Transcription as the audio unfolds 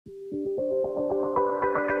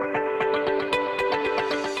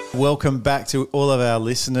welcome back to all of our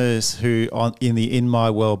listeners who on in the In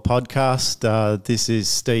My World podcast. This is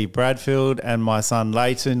Steve Bradfield and my son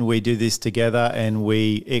Leighton. We do this together and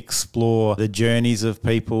we explore the journeys of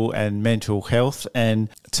people and mental health. And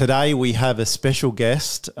today we have a special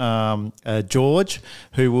guest, George,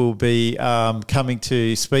 who will be coming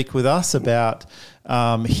to speak with us about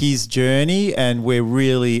his journey, and we're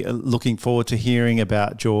really looking forward to hearing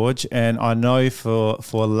about George. And I know for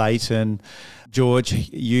Leighton, George,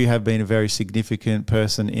 you have been a very significant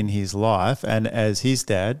person in his life, and as his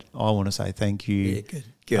dad, I want to say thank you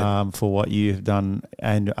for what you've done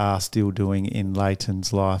and are still doing in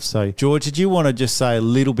Leighton's life. So, George, did you want to just say a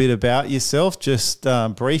little bit about yourself, just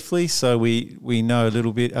briefly, so we know a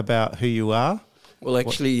little bit about who you are? Well,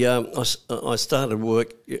 actually, I started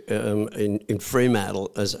work in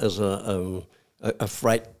Fremantle as a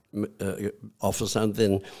freight officer, and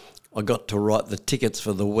then I got to write the tickets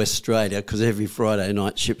for the West Australia because every Friday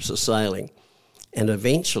night ships are sailing. And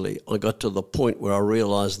eventually I got to the point where I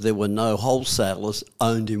realised there were no wholesalers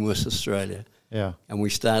owned in West Australia. Yeah. And we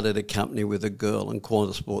started a company with a girl, and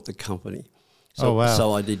Qantas bought the company. So, oh, wow.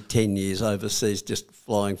 So I did 10 years overseas just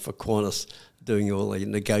flying for Qantas, doing all the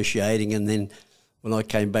negotiating, and then when I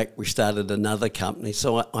came back, we started another company.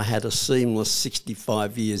 So I had a seamless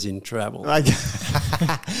 65 years in travel.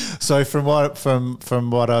 So from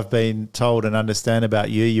what I've been told and understand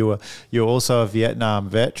about you, you're also a Vietnam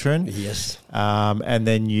veteran. Yes. And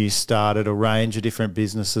then you started a range of different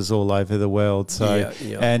businesses all over the world. So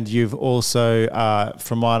and you've also,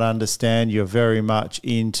 from what I understand, you're very much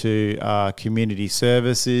into community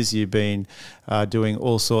services. You've been doing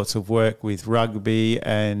all sorts of work with rugby,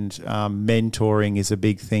 and mentoring is a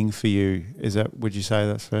big thing for you. Would you say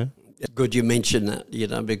that's fair? Good you mention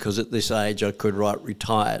that, because at this age I could write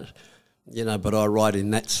retired, but I write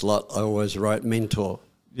in that slot, I always write mentor.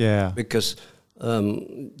 Yeah. Because,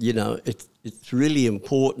 it's really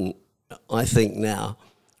important, I think now,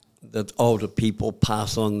 that older people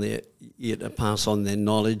pass on their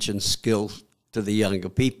knowledge and skills to the younger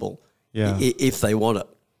people, if they want it.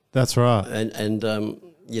 That's right. And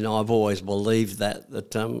I've always believed that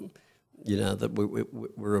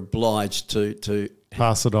we're obliged to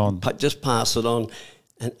pass it on. Just pass it on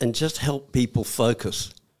and just help people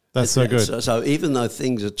focus. That's so good. So even though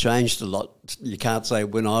things have changed a lot, you can't say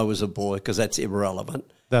when I was a boy because that's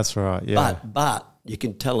irrelevant. That's right, yeah. But you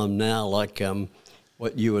can tell them now, like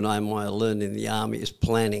what you and I might have learned in the army is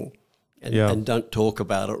planning, and don't talk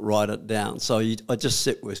about it, write it down. So I just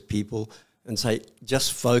sit with people and say,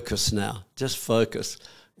 just focus now, just focus.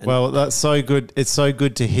 Well, that's so good. It's so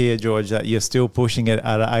good to hear, George, that you're still pushing it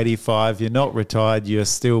at 85. You're not retired. You're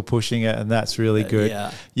still pushing it, and that's really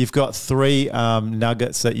good. You've got 3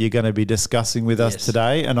 nuggets that you're going to be discussing with us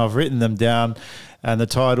today, and I've written them down, and the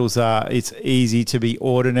titles are It's Easy to Be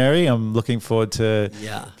Ordinary. I'm looking forward to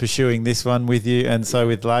pursuing this one with you, and so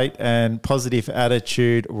with Leight, and Positive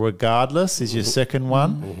Attitude Regardless is your second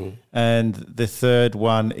one. Mm-hmm. And the third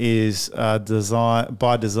one is by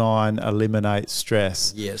design, eliminate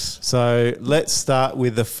stress. Yes. So let's start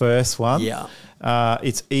with the first one. Yeah.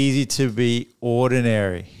 It's easy to be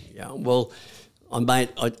ordinary. Yeah. Well,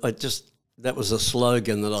 that was a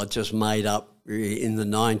slogan that I just made up in the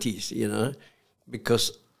 90s,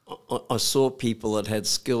 because I saw people that had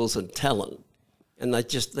skills and talent, and they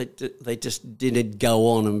just didn't go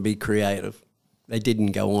on and be creative. They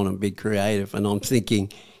didn't go on and be creative, and I'm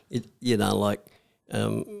thinking,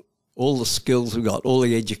 all the skills we got, all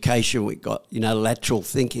the education we got, lateral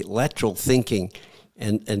thinking,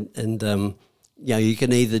 and you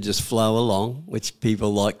can either just flow along, which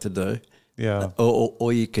people like to do,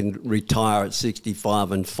 or you can retire at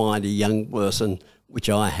 65 and find a young person, which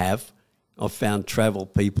I have. I've found travel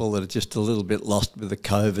people that are just a little bit lost with the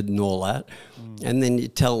COVID and all that, and then you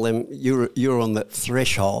tell them you're on that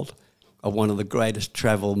threshold of one of the greatest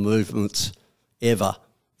travel movements ever.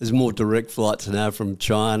 There's more direct flights now from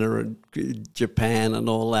China and Japan and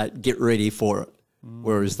all that. Get ready for it.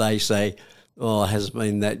 Whereas they say, it hasn't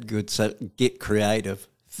been that good, so get creative,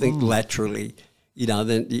 think laterally,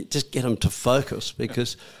 then you just get them to focus,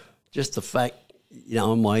 because just the fact,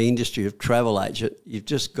 in my industry of travel agent, you've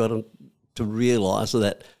just got them to realise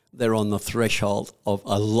that they're on the threshold of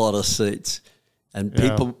a lot of seats, and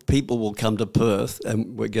people will come to Perth,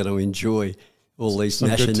 and we're going to enjoy all these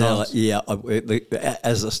nationalities. Yeah,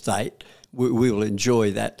 as a state, we will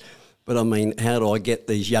enjoy that. But I mean, how do I get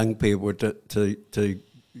these young people to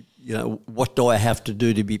what do I have to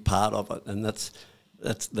do to be part of it? And that's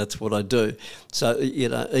what I do. So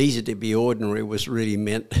easy to be ordinary was really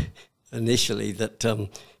meant initially that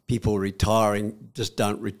people retiring just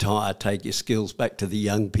don't retire. Take your skills back to the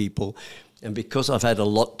young people, And because I've had a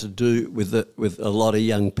lot to do with a lot of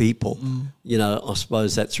young people, you know, I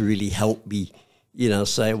suppose that's really helped me, you know,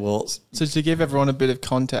 say, well... So to give everyone a bit of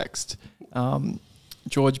context,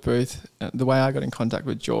 George Booth, the way I got in contact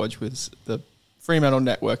with George was the Fremantle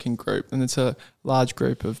Networking Group, and it's a large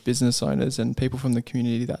group of business owners and people from the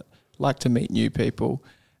community that like to meet new people,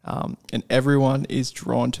 and everyone is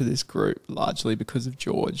drawn to this group largely because of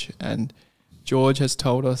George. And George has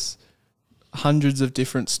told us hundreds of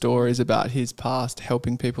different stories about his past,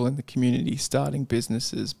 helping people in the community, starting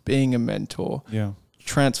businesses, being a mentor,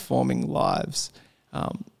 transforming lives.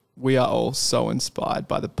 We are all so inspired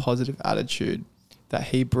by the positive attitude that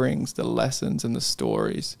he brings, the lessons and the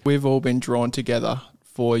stories. We've all been drawn together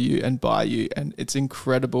for you and by you, and it's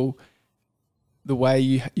incredible the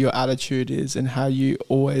way your attitude is and how you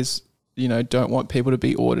always, you know, don't want people to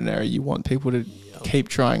be ordinary. You want people to keep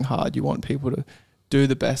trying hard. You want people to do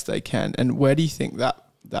the best they can. And where do you think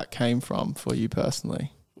that came from for you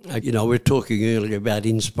personally? You know, we're talking earlier about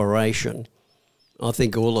inspiration. I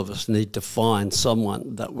think all of us need to find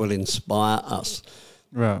someone that will inspire us.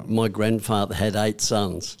 Right. My grandfather had 8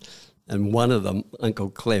 sons, and one of them, Uncle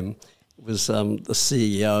Clem, was the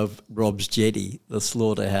CEO of Rob's Jetty, the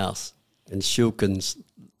slaughterhouse, and Shilkins,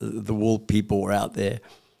 the wool people were out there.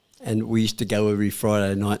 And we used to go every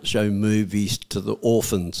Friday night, show movies to the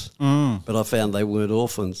orphans. But I found they weren't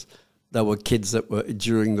orphans. They were kids that were,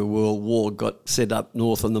 during the World War, got set up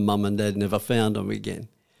north and the mum and dad never found them again.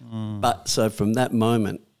 But so from that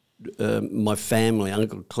moment, my family,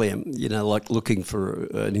 Uncle Clem, you know, like looking for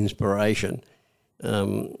an inspiration,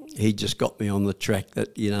 he just got me on the track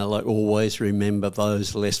that, you know, like always remember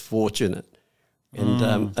those less fortunate.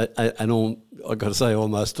 And all, I got to say,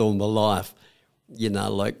 almost all my life, you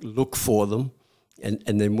know, like look for them. And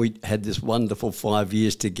then we had this wonderful 5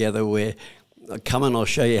 years together where, come and I'll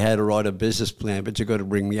show you how to write a business plan, but you've got to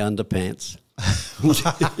bring me underpants.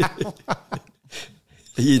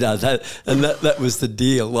 You know, that was the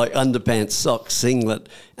deal, like underpants, socks, singlet,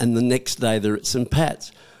 and the next day they're at St.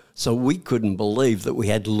 Pat's. So we couldn't believe that we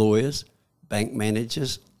had lawyers, bank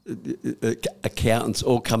managers, accountants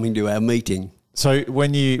all coming to our meeting. So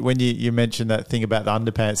when you mentioned that thing about the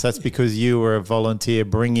underpants, that's because you were a volunteer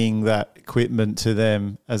bringing that equipment to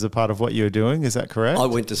them as a part of what you were doing. Is that correct? I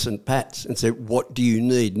went to St. Pat's and said, "What do you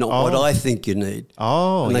need? Not what I think you need."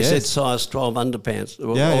 Oh, and they said size 12 underpants.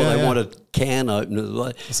 They wanted can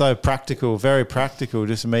openers. So practical, very practical.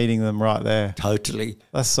 Just meeting them right there. Totally.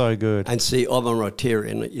 That's so good. And see, I'm a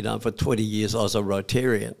Rotarian. You know, for 20 years I was a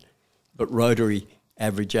Rotarian, but Rotary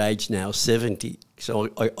average age now 70. So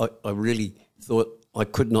I really thought I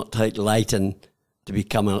could not take Leighton to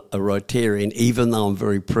become a Rotarian, even though I'm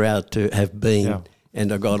very proud to have been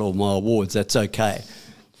and I got all my awards. That's okay.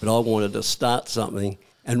 But I wanted to start something,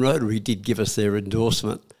 and Rotary did give us their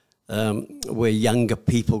endorsement where younger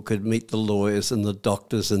people could meet the lawyers and the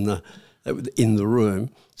doctors in the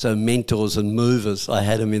room. So mentors and movers, I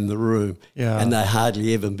had them in the room, and they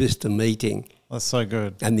hardly ever missed a meeting. That's so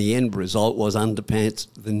good. And the end result was underpants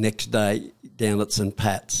the next day down at St.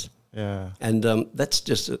 Pat's. Yeah. And that's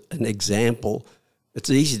just an example. It's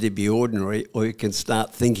easy to be ordinary, or you can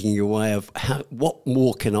start thinking your way of what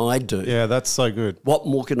more can I do? Yeah, that's so good. What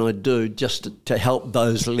more can I do just to help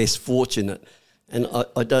those less fortunate? And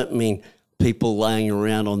I don't mean people laying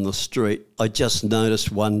around on the street. I just noticed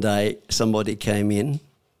one day somebody came in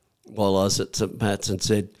while I was at St. Pat's and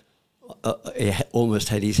said, he almost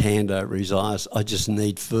had his hand over his eyes, "I just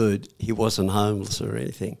need food." He wasn't homeless or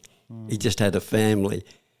anything. He just had a family.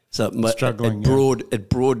 So it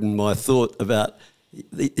broadened my thought about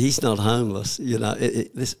he's not homeless. You know,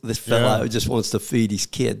 this fellow just wants to feed his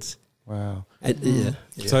kids. Wow. And,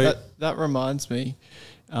 So that reminds me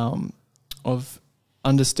of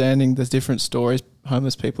understanding the different stories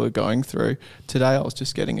homeless people are going through. Today I was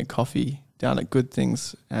just getting a coffee down at Good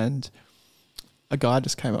Things, and a guy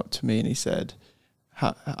just came up to me and he said,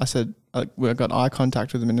 I got eye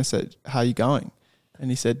contact with him and I said, "How are you going?" And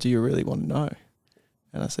he said, "Do you really want to know?"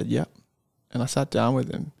 And I said, "Yep." And I sat down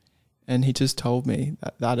with him, and he just told me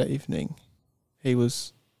that evening he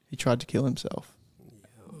tried to kill himself.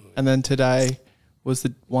 And then today was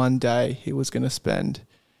the one day he was going to spend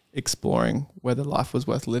exploring whether life was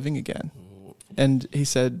worth living again. And he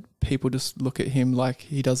said people just look at him like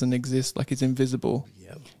he doesn't exist, like he's invisible.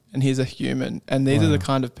 And he's a human. And these are the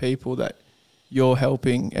kind of people that you're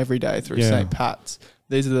helping every day through St. Pat's.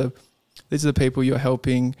 These are the people you're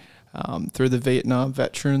helping through the Vietnam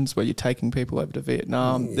veterans, where you're taking people over to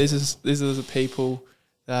Vietnam. These are the people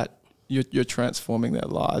that you're transforming their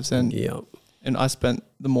lives. And I spent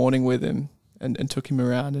the morning with him and took him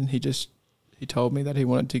around, and he he told me that he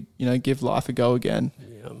wanted to, you know, give life a go again,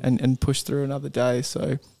 and push through another day.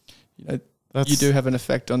 So, you know, you do have an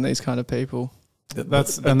effect on these kind of people.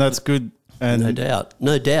 That's good. And no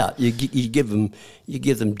doubt. You give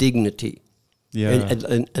them dignity. Yeah.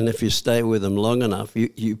 And if you stay with them long enough,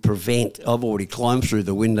 you prevent. I've already climbed through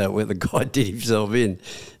the window where the guy did himself in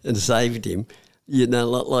and saved him. You know,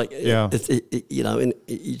 like you know, and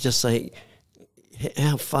you just say,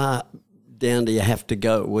 how far down do you have to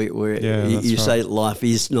go where you say life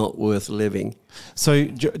is not worth living? So,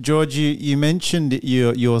 George, you mentioned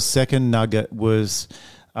your second nugget was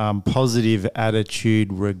positive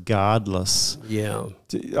attitude regardless. Yeah.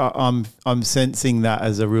 I'm sensing that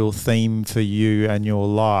as a real theme for you and your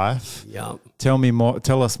life. Yeah.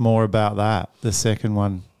 Tell us more about that, the second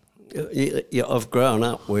one. Yeah, I've grown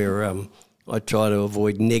up where I try to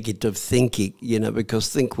avoid negative thinking, you know, because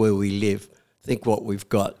think where we live, think what we've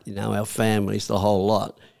got, you know, our families, the whole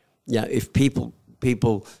lot. You know, if people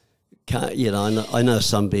can't, you know, I know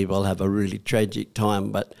some people have a really tragic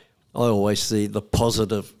time, but I always see the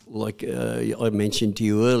positive, like I mentioned to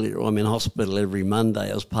you earlier. I'm in hospital every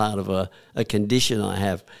Monday as part of a condition I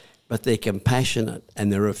have, but they're compassionate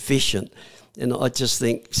and they're efficient. And I just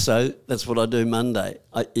think, so that's what I do Monday.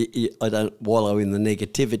 I don't wallow in the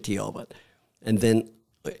negativity of it. And then,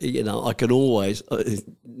 you know, I can always,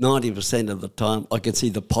 90% of the time, I can see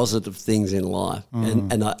the positive things in life.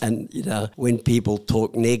 And you know, when people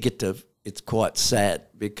talk negative, it's quite sad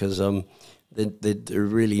because they're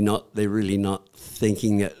really not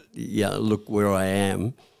thinking that, yeah, look where I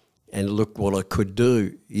am and look what I could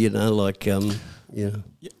do, you know, like, yeah.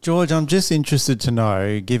 George, I'm just interested to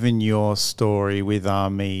know, given your story with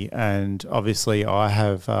Army, and obviously I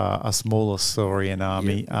have a smaller story in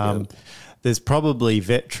Army, there's probably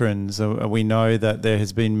veterans. We know that there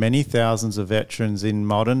has been many thousands of veterans in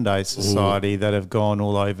modern day society that have gone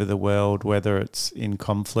all over the world, whether it's in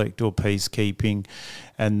conflict or peacekeeping,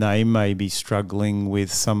 and they may be struggling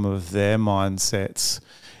with some of their mindsets.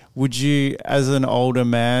 Would you, as an older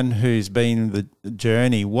man who's been the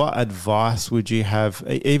journey, what advice would you have,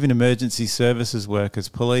 even emergency services workers,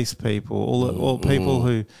 police people, all people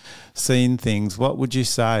who seen things, what would you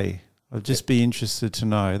say? I'd just be interested to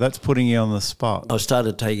know. That's putting you on the spot. I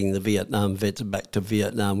started taking the Vietnam vets back to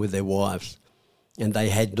Vietnam with their wives, and they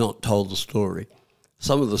had not told the story.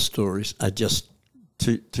 Some of the stories are just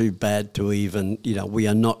too bad to even, you know, we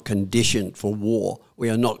are not conditioned for war. We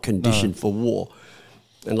are not conditioned for war.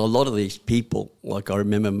 And a lot of these people, like I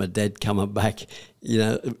remember my dad coming back, you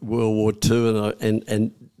know, World War II,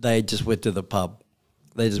 and they just went to the pub.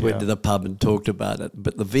 They just went to the pub and talked about it.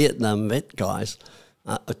 But the Vietnam vet guys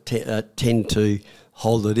tend to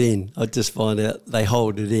hold it in. I just find out they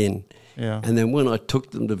hold it in. Yeah. And then when I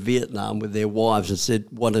took them to Vietnam with their wives and said,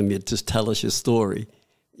 "Why don't you just tell us your story?"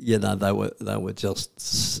 You know, they were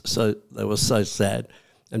just they were so sad.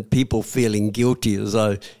 And people feeling guilty as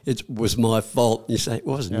though it was my fault. You say, it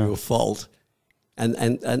wasn't your fault.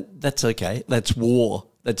 And that's okay. That's war.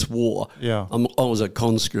 That's war. Yeah. I was a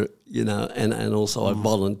conscript, you know, and also I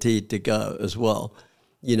volunteered to go as well.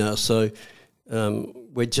 You know, so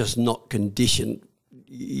we're just not conditioned,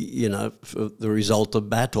 you know, for the result of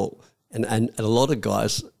battle. And a lot of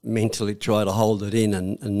guys mentally try to hold it in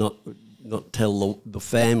and not tell the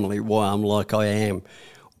family why I'm like I am.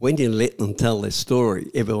 When you let them tell their story,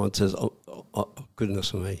 everyone says, oh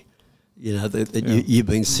goodness me, you know, you've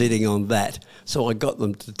been sitting on that. So I got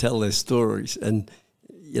them to tell their stories, and,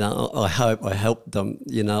 you know, I hope I helped them,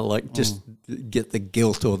 you know, like just get the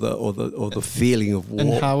guilt or the feeling of war.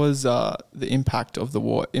 And how has the impact of the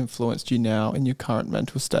war influenced you now in your current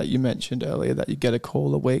mental state? You mentioned earlier that you get a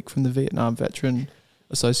call a week from the Vietnam Veteran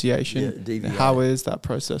Association. Yeah, how is that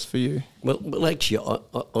process for you? Well, actually,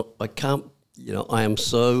 I can't. You know, I am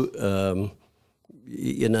so,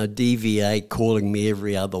 you know, DVA calling me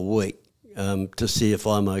every other week to see if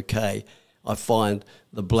I'm okay. I find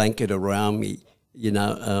the blanket around me, you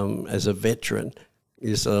know, as a veteran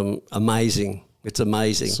is amazing. It's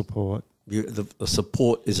amazing. Support. The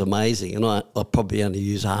support is amazing, and I probably only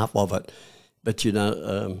use half of it. But, you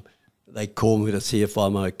know, they call me to see if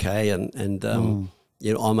I'm okay, and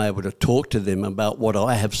you know, I'm able to talk to them about what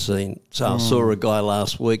I have seen. So I saw a guy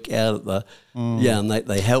last week out at the, and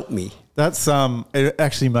they helped me. That's it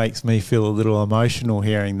actually makes me feel a little emotional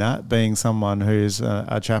hearing that, being someone who's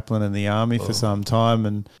a chaplain in the Army for some time,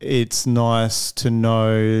 and it's nice to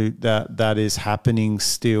know that that is happening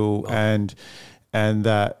still, and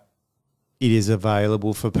that it is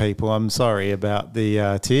available for people. I'm sorry about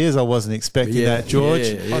the tears. I wasn't expecting that, George.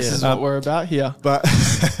 This is what we're about here.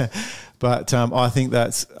 But I think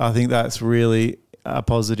that's really a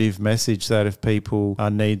positive message, that if people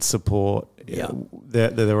need support,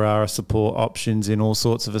 there are support options in all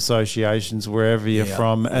sorts of associations wherever you're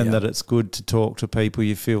from, and that it's good to talk to people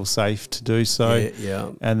you feel safe to do so,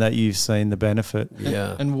 and that you've seen the benefit.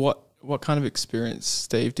 And what kind of experience,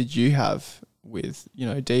 Steve, did you have with, you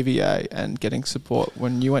know, DVA and getting support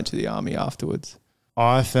when you went to the army afterwards?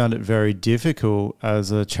 I found it very difficult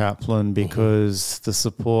as a chaplain because the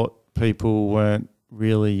support people weren't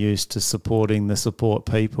really used to supporting the support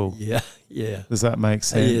people. Does that make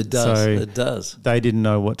sense? Yeah, it does. So it does. they didn't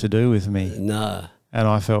know what to do with me. No. And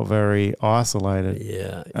I felt very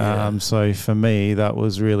isolated. So for me, that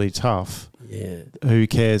was really tough. Who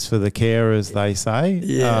cares for the carers, they say.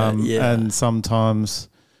 And sometimes,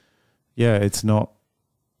 it's not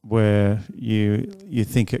where you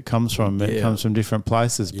think it comes from. It comes from different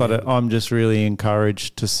places. But I'm just really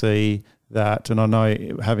encouraged to see that. And I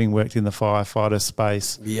know, having worked in the firefighter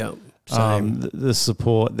space, the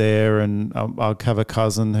support there, and I have a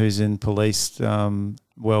cousin who's in police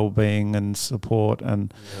well-being and support,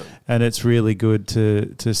 and it's really good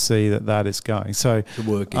to see that is going. So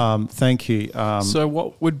thank you. So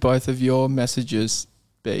what would both of your messages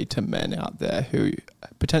be to men out there who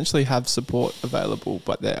potentially have support available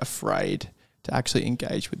but they're afraid to actually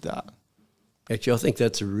engage with that? Actually, I think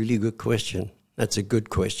that's a really good question. That's a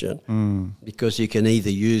good question because you can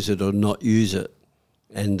either use it or not use it.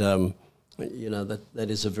 And, you know,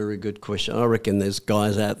 that is a very good question. I reckon there's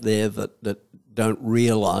guys out there that don't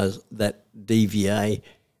realise that DVA,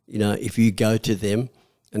 you know, if you go to them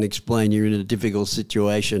and explain you're in a difficult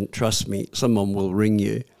situation, trust me, someone will ring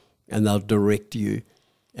you and they'll direct you.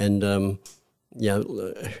 And, you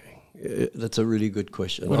know, that's a really good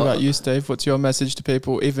question. What about you, Steve? What's your message to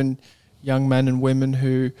people, even young men and women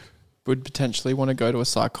who would potentially want to go to a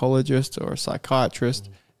psychologist or a psychiatrist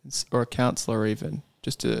or a counsellor even,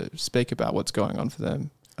 just to speak about what's going on for them?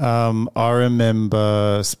 I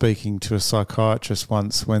remember speaking to a psychiatrist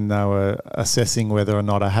once when they were assessing whether or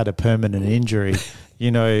not I had a permanent injury. You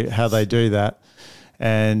know how they do that.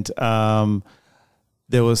 And I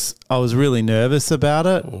was really nervous about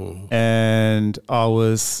it, and I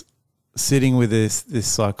was sitting with this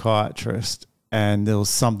psychiatrist, and there was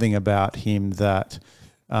something about him that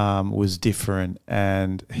was different,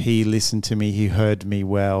 and he listened to me. He heard me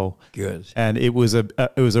well. Good. And it was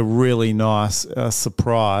a really nice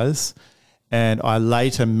surprise. And I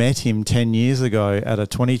later met him 10 years ago at a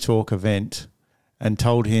 20 Talk event and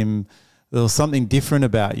told him there was something different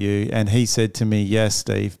about you. And he said to me, yes,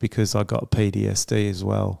 Steve, because I got PTSD as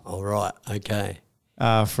well. All right. Okay.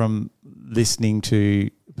 From listening to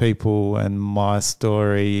people and my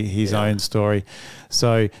story, his own story.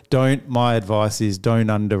 So my advice is don't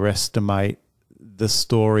underestimate the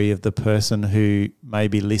story of the person who may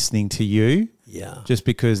be listening to you. Just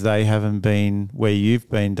because they haven't been where you've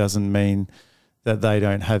been doesn't mean that they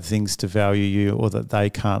don't have things to value you or that they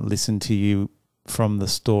can't listen to you from the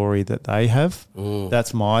story that they have.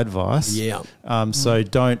 That's my advice. So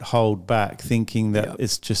don't hold back thinking that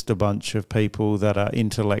it's just a bunch of people that are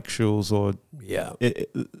intellectuals or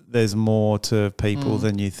there's more to people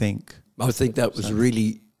than you think. I think that was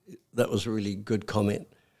really good comment,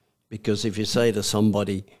 because if you say to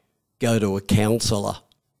somebody, go to a counsellor,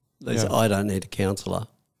 they say, I don't need a counsellor.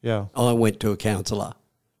 I went to a counsellor.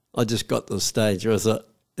 I just got to the stage where I thought,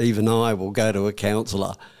 even I will go to a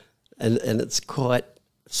counsellor. And it's quite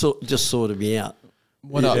just sorted me out.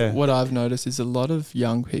 What I've noticed is a lot of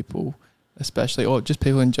young people, especially, or just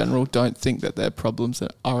people in general, don't think that their problems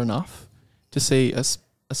are enough to see a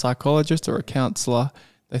psychologist or a counsellor.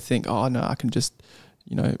 They think, oh no, I can just,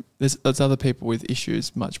 you know, there's other people with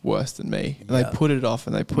issues much worse than me. And they put it off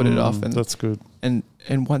and they put it off. And that's good. And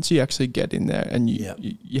once you actually get in there and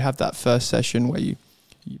you have that first session where you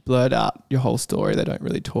blurt out your whole story, they don't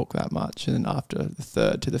really talk that much. And then after the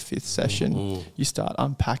third to the fifth session, you start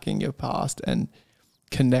unpacking your past, and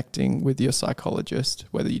connecting with your psychologist,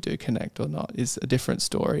 whether you do connect or not, is a different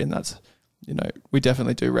story. And that's, you know, we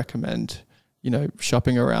definitely do recommend, you know,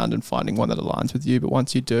 shopping around and finding one that aligns with you. But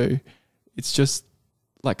once you do, it's just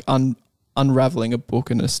like unraveling a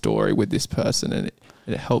book and a story with this person, and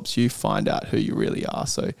it helps you find out who you really are.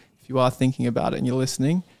 So if you are thinking about it and you're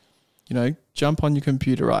listening, you know, jump on your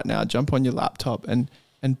computer right now, jump on your laptop and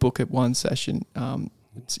book it one session.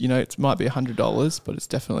 It's, you know, it might be $100, but it's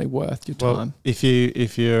definitely worth your time. If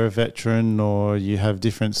you're a veteran or you have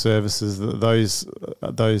different services,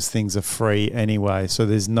 those things are free anyway. So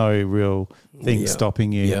there's no real thing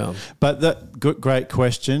stopping you. But that great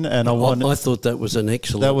question, and I thought that was an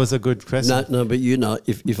excellent. That was a good question. No, but you know,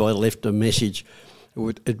 if I left a message, it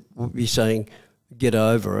would be saying, get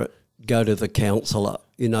over it, go to the counsellor.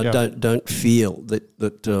 You know, don't feel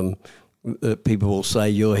that people will say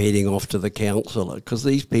you're heading off to the counsellor, because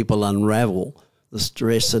these people unravel the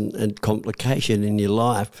stress and complication in your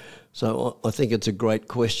life. So I think it's a great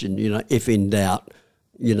question. If in doubt,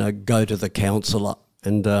 go to the counsellor,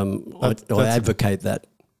 and I advocate that.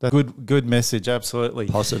 Good message, absolutely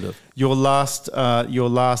positive. Your last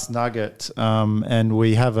nugget, and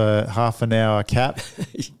we have a half an hour cap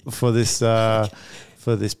for this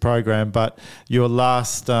program. But your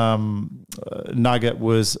last nugget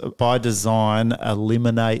was, by design,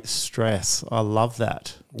 eliminate stress. I love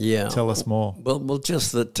that. Yeah. Tell us more. Well,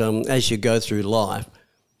 just that as you go through life,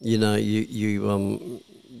 you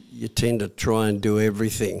tend to try and do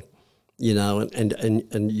everything,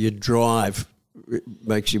 and your drive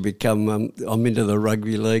makes you become. I'm into the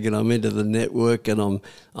rugby league, and I'm into the network, and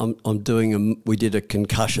we did a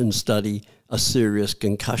concussion study, a serious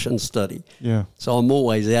concussion study. Yeah. So I'm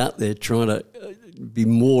always out there trying to be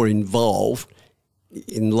more involved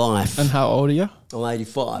in life. And how old are you? I'm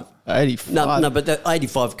 85. 85. No, but that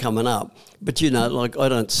 85 coming up. But, I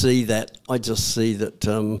don't see that. I just see that,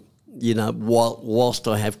 whilst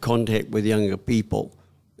I have contact with younger people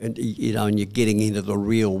and, and you're getting into the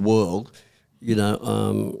real world, I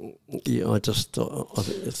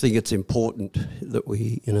think it's important that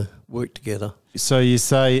we, work together. So you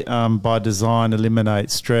say by design,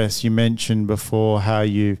 eliminate stress. You mentioned before how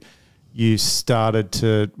you started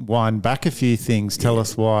to wind back a few things. Tell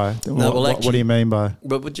us why. What do you mean by?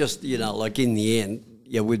 But just, like in the end,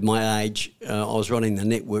 with my age, I was running the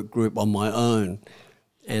network group on my own.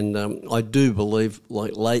 And I do believe,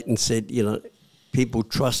 like Leighton said, people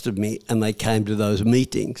trusted me and they came to those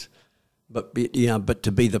meetings. But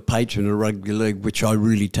to be the patron of rugby league, which I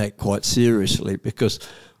really take quite seriously, because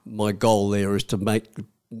my goal there is to make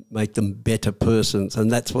them better persons. And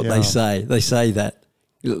that's what they say. They say that.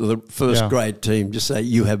 The first grade team just say,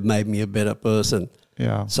 you have made me a better person.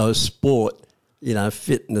 Yeah. So sport,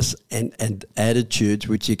 fitness and attitudes,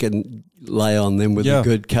 which you can lay on them with a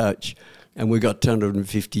good coach. And we got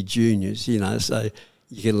 250 juniors, so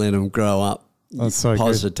you can let them grow up. That's so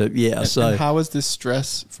positive. Good. Yeah. And how was this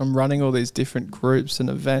stress from running all these different groups and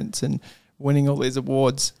events and winning all these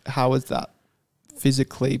awards? How was that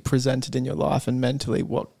physically presented in your life, and mentally?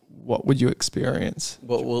 What would you experience?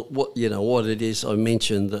 Well, what it is, I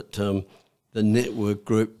mentioned that the network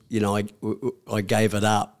group, I gave it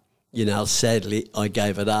up. Sadly, I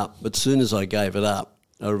gave it up. But as soon as I gave it up,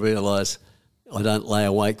 I realised I don't lay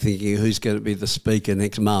awake thinking who's going to be the speaker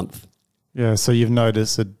next month. Yeah, so you've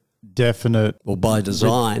noticed a definite... Well, by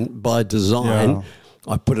design,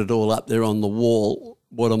 I put it all up there on the wall.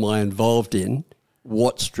 What am I involved in?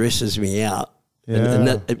 What stresses me out? Yeah. And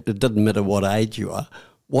that, it doesn't matter what age you are.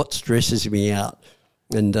 What stresses me out?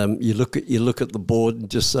 And you look at the board and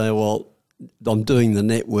just say, well, I'm doing the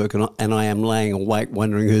network and I am laying awake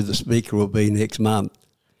wondering who the speaker will be next month.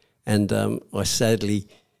 And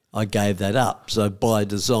I gave that up. So by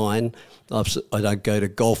design, I don't go to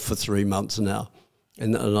golf for 3 months now.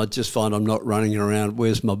 And I just find I'm not running around,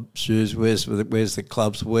 where's my shoes, where's the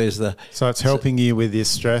clubs, So it's helping you with your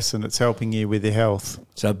stress and it's helping you with your health.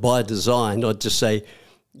 So by design, I'd just say,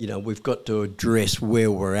 we've got to address where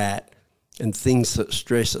we're at and things that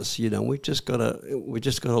stress us. We've just got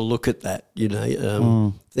to look at that,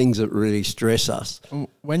 things that really stress us.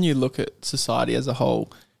 When you look at society as a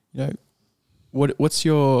whole, what's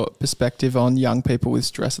your perspective on young people with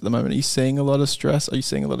stress at the moment? Are you seeing a lot of stress? Are you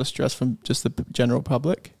seeing a lot of stress from just the general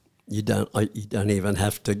public? You don't even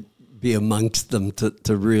have to be amongst them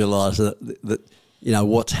to realise that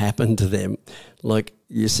what's happened to them. Like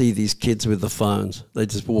you see these kids with the phones; they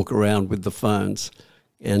just walk around with the phones,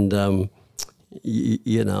 and I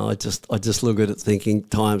just look at it thinking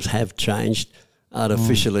times have changed.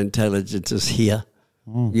 Artificial intelligence is here.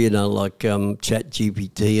 Like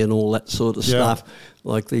ChatGPT and all that sort of stuff.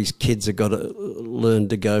 Like these kids have got to learn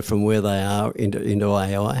to go from where they are into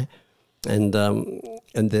AI, and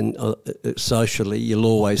then socially, you'll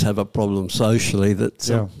always have a problem socially that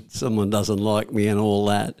someone doesn't like me and all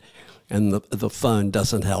that, and the phone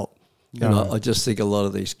doesn't help. No. And I just think a lot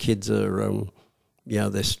of these kids are,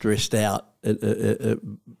 they're stressed out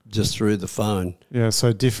just through the phone. Yeah,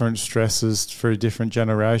 so different stresses through different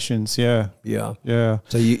generations. Yeah.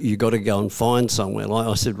 So you got to go and find somewhere. Like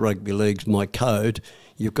I said, rugby league's my code.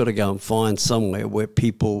 You've got to go and find somewhere where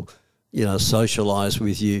people, socialise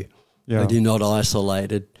with you. Yeah. And you're not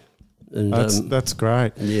isolated. And that's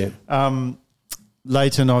great. Yeah.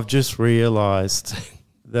 Leighton, I've just realised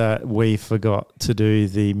that we forgot to do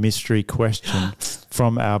the mystery question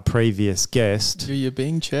from our previous guest. You're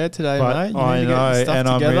being chaired today, but mate. I know, and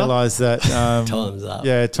I realised that time's up.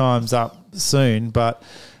 Yeah, time's up soon. But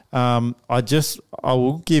I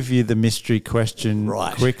will give you the mystery question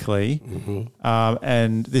quickly.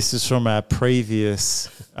 And this is from our previous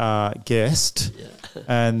guest. Yeah.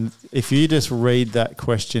 And if you just read that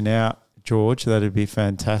question out, George, that'd be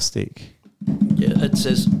fantastic. Yeah, it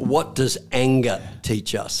says, what does anger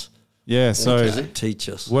teach us? Yeah, so what does it teach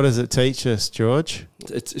us? What does it teach us, George?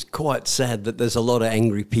 It's quite sad that there's a lot of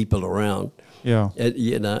angry people around. Yeah.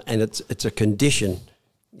 And it's a condition.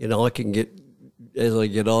 I can get, as I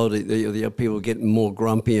get older, the people getting more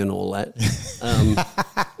grumpy and all that.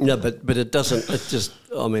 But it doesn't.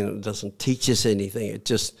 It doesn't teach us anything.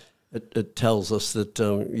 It tells us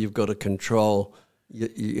that you've got to control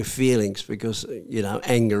your feelings, because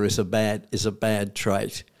anger is a bad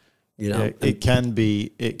trait. It can be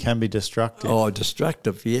destructive. Oh,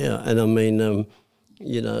 destructive, yeah. And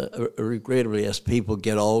regrettably, as people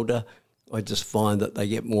get older, I just find that they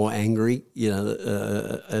get more angry,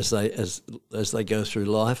 as they go through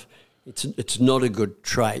life. It's not a good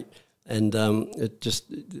trait, and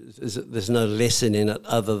there's no lesson in it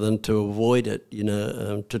other than to avoid it,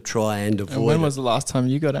 to try and avoid it. And when was the last time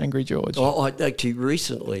you got angry, George? Oh, actually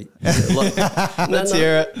recently. Let's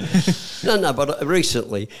hear it. But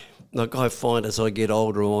recently, like, I find as I get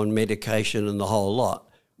older, I'm on medication and the whole lot,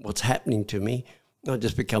 what's happening to me, I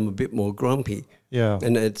just become a bit more grumpy. Yeah,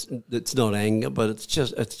 and it's not anger, but it's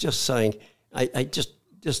just saying I just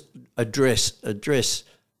address this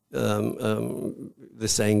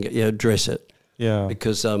anger. Yeah, address it. Yeah,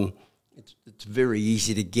 because it's very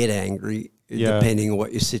easy to get angry depending on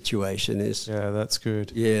what your situation is. Yeah, that's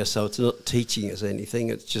good. Yeah, so it's not teaching us anything.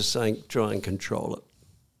 It's just saying try and control it.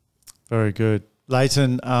 Very good.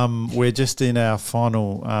 Leighton, we're just in our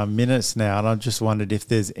final minutes now, and I just wondered if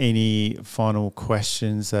there's any final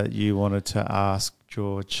questions that you wanted to ask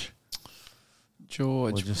George.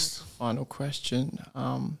 George, final question.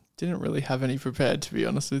 Didn't really have any prepared, to be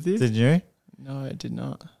honest with you. Did you? No, I did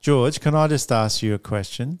not. George, can I just ask you a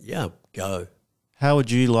question? Yeah, go. How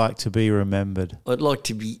would you like to be remembered? I'd like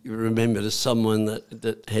to be remembered as someone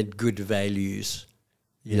that had good values,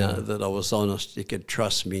 that I was honest, you could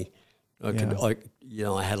trust me. I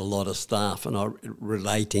had a lot of staff, and I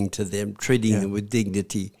relating to them, treating them with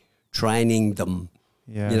dignity, training them,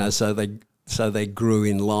 so they grew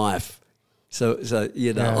in life. So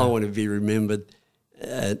I want to be remembered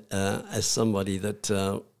as somebody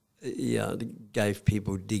that gave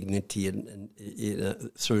people dignity and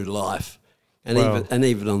through life. And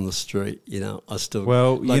even on the street, I still.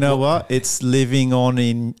 Well, what? It's living on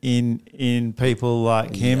in people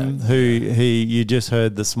like him, who you just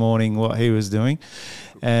heard this morning what he was doing,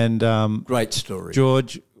 and great story,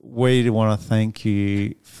 George. We want to thank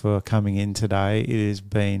you for coming in today. It has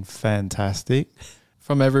been fantastic.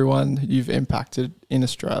 From everyone you've impacted in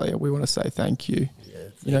Australia, we want to say thank you.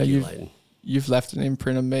 Yeah, you've left an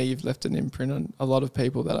imprint on me. You've left an imprint on a lot of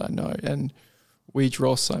people that I know, and we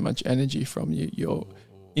draw so much energy from you. Your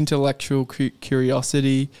intellectual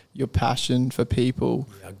curiosity, your passion for people,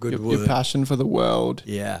 your passion for the world.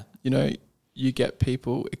 Yeah. You get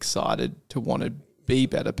people excited to want to be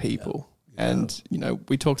better people. Yeah. And,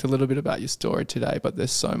 we talked a little bit about your story today, but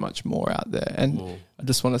there's so much more out there. And I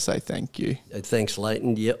just want to say thank you. Thanks,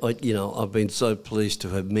 Leighton. Yeah, I've been so pleased to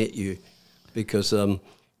have met you, because, the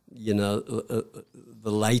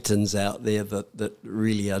Leightons out there that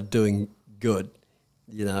really are doing good.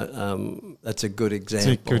 That's a good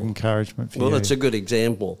example. It's a good encouragement for you. Well, it's a good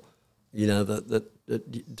example, that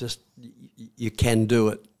just you can do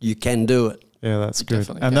it. You can do it. Yeah, that's good.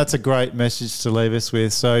 And that's a great message to leave us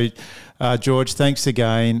with. So, George, thanks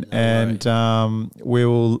again. We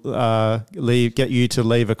will get you to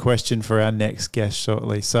leave a question for our next guest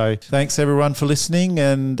shortly. So thanks, everyone, for listening,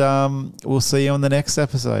 and we'll see you on the next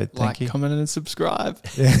episode. Thank you. Comment, and subscribe.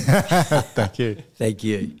 Thank you. Thank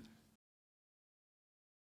you.